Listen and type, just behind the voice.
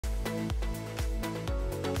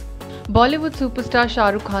Bollywood superstar Shah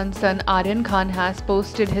Rukh Khan's son Aryan Khan has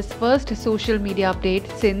posted his first social media update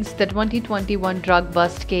since the 2021 drug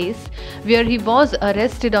bust case, where he was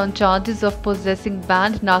arrested on charges of possessing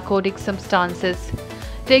banned narcotic substances.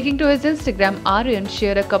 Taking to his Instagram, Aryan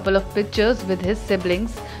shared a couple of pictures with his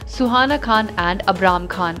siblings, Suhana Khan and AbRam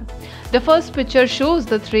Khan. The first picture shows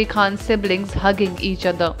the three Khan siblings hugging each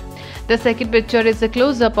other. The second picture is a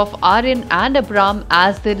close-up of Aryan and AbRam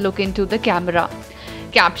as they look into the camera.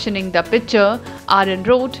 Captioning the picture, Aryan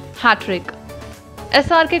wrote, "Hat-trick."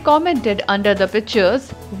 SRK commented under the pictures,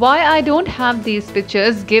 "Why I don't have these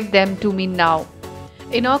pictures, give them to me now."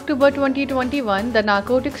 In October 2021, the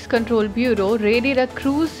Narcotics Control Bureau raided a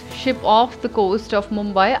cruise ship off the coast of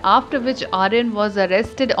Mumbai, after which Aryan was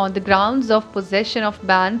arrested on the grounds of possession of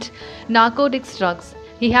banned narcotics drugs.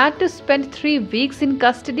 He had to spend 3 weeks in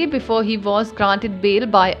custody before he was granted bail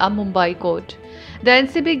by a Mumbai court. The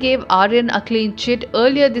NCB gave Aryan a clean chit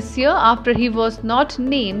earlier this year after he was not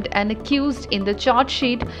named and accused in the charge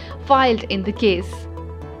sheet filed in the case.